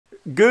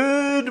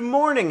Good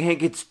morning,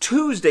 Hank. It's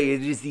Tuesday.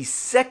 It is the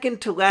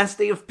second to last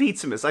day of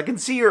Pizzamas. I can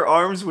see your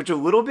arms, which a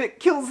little bit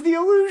kills the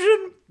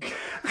illusion.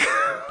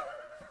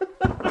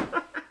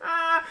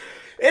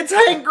 It's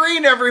Hank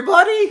Green,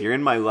 everybody! You're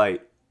in my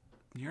light.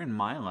 You're in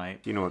my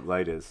light. Do you know what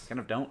light is? Kind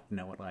of don't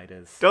know what light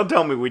is. Don't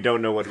tell me we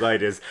don't know what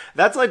light is.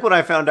 That's like when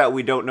I found out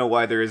we don't know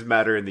why there is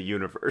matter in the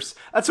universe.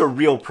 That's a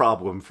real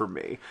problem for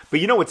me.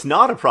 But you know what's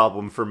not a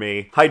problem for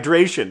me?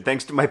 Hydration,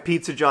 thanks to my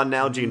Pizza John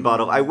Nalgene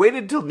bottle. I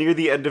waited till near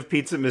the end of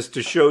Pizzamas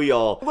to show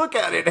y'all. Look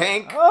at it,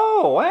 Hank.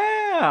 Oh,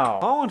 wow.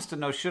 Paul wants to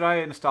know, should I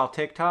install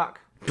TikTok?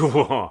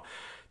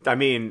 I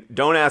mean,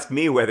 don't ask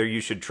me whether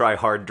you should try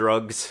hard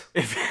drugs.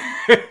 If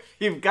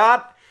you've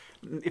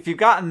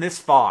gotten this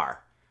far,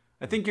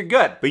 I think you're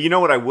good. But you know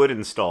what I would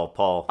install,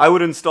 Paul? I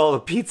would install a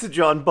Pizza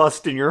John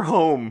bust in your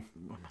home.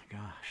 Oh my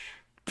gosh.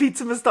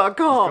 Pizzamas.com.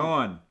 Go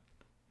on.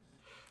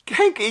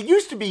 Hank, it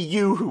used to be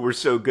you who were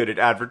so good at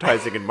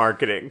advertising and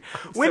marketing.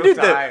 When did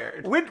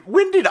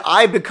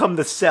I become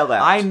the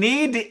sellout? I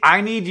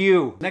need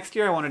you. Next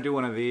year I want to do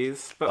one of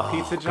these. But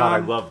Pizza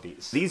John. God, I love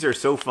these. These are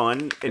so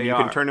fun, and you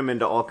can are. turn them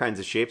into all kinds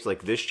of shapes,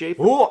 like this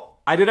shape. Ooh,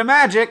 I did a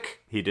magic.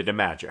 He did a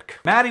magic.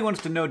 Maddie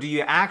wants to know, do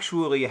you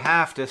actually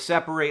have to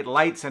separate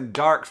lights and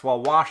darks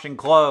while washing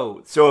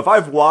clothes? So if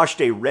I've washed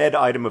a red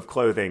item of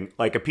clothing,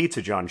 like a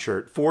Pizza John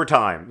shirt, 4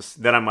 times,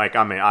 then I'm like,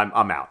 I'm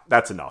out.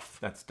 That's enough.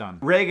 That's done.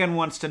 Reagan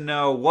wants to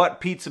know,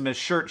 what Pizzamas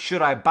shirt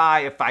should I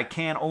buy if I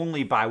can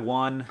only buy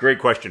one? Great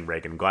question,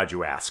 Reagan. Glad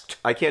you asked.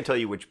 I can't tell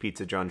you which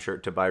Pizza John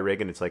shirt to buy,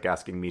 Reagan. It's like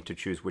asking me to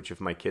choose which of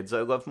my kids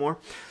I love more.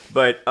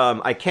 But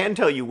I can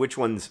tell you which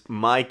ones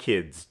my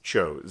kids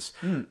chose.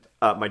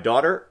 My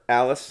daughter,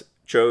 Alice,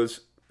 chose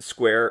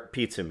Square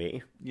Pizza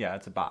Me. Yeah,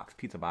 it's a box.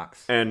 Pizza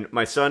box. And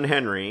my son,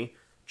 Henry,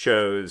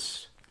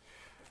 chose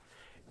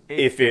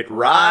If It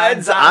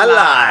Rides Our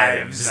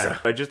Lives.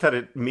 I just had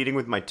a meeting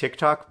with my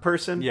TikTok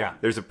person. Yeah.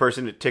 There's a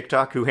person at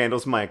TikTok who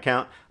handles my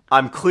account.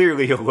 I'm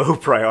clearly a low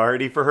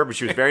priority for her, but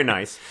she was very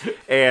nice.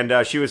 And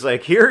she was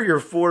like, here are your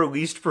 4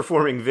 least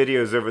performing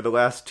videos over the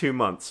last 2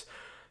 months.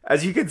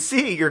 As you can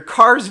see, your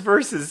Cars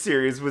Versus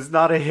series was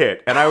not a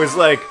hit. And I was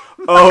like,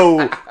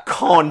 oh,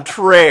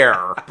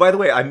 contraire. By the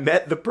way, I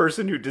met the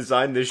person who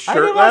designed this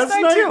shirt last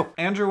night too.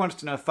 Andrew wants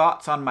to know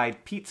thoughts on my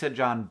Pizza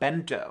John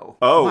bento.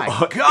 Oh,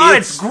 my God,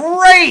 it's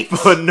great!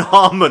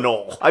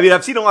 Phenomenal. I mean,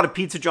 I've seen a lot of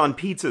Pizza John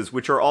pizzas,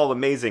 which are all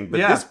amazing.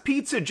 But this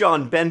Pizza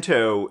John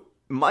bento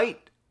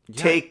might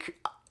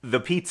take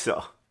the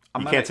pizza.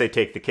 You can't say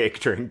take the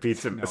cake during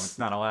Pizzamas. No, it's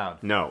not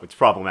allowed. No, it's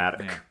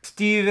problematic. Yeah.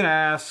 Steven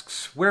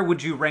asks, where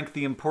would you rank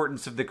the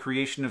importance of the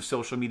creation of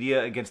social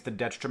media against the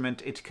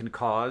detriment it can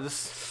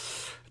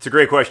cause? It's a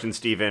great question,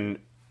 Steven.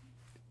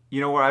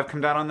 You know where I've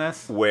come down on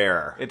this?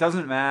 Where? It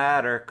doesn't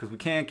matter, because we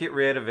can't get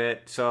rid of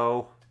it,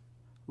 so...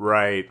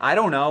 Right. I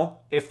don't know.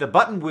 If the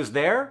button was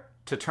there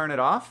to turn it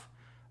off,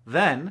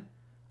 then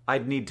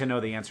I'd need to know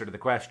the answer to the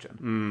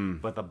question.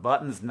 But the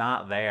button's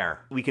not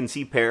there. We can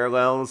see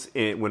parallels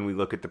when we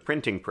look at the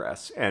printing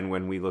press and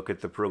when we look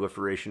at the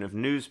proliferation of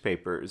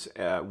newspapers.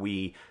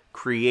 We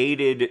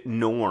created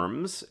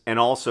norms and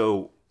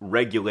also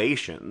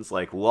regulations,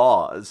 like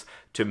laws,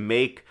 to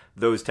make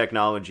those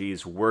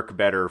technologies work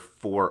better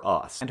for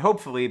us. And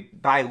hopefully,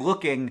 by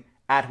looking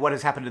at what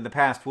has happened in the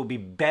past, we'll be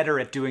better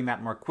at doing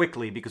that more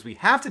quickly, because we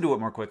have to do it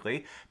more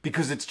quickly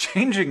because it's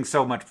changing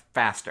so much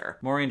faster.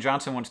 Maureen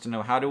Johnson wants to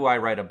know, how do I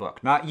write a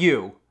book? Not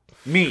you,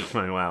 me.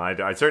 Well,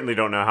 I certainly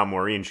don't know how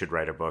Maureen should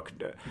write a book.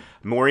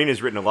 Maureen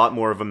has written a lot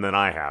more of them than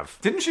I have.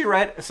 Didn't she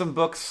write some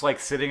books, like,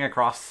 sitting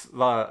across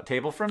the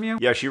table from you?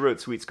 Yeah, she wrote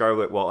Sweet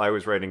Scarlet while I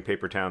was writing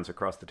Paper Towns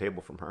across the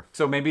table from her.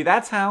 So maybe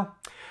that's how.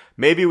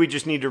 Maybe we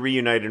just need to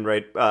reunite and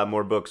write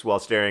more books while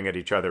staring at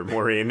each other,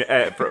 Maureen,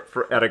 at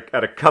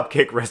a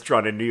cupcake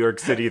restaurant in New York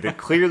City that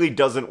clearly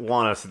doesn't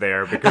want us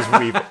there because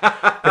we've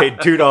paid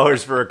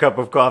 $2 for a cup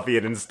of coffee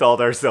and installed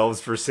ourselves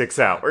for 6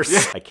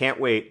 hours. I can't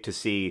wait to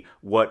see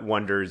what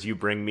wonders you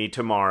bring me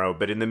tomorrow.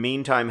 But in the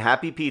meantime,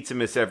 happy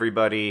Pizzamas,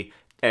 everybody,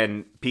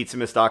 and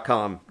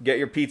Pizzamas.com. Get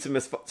your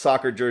Pizzamas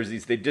soccer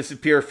jerseys. They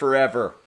disappear forever.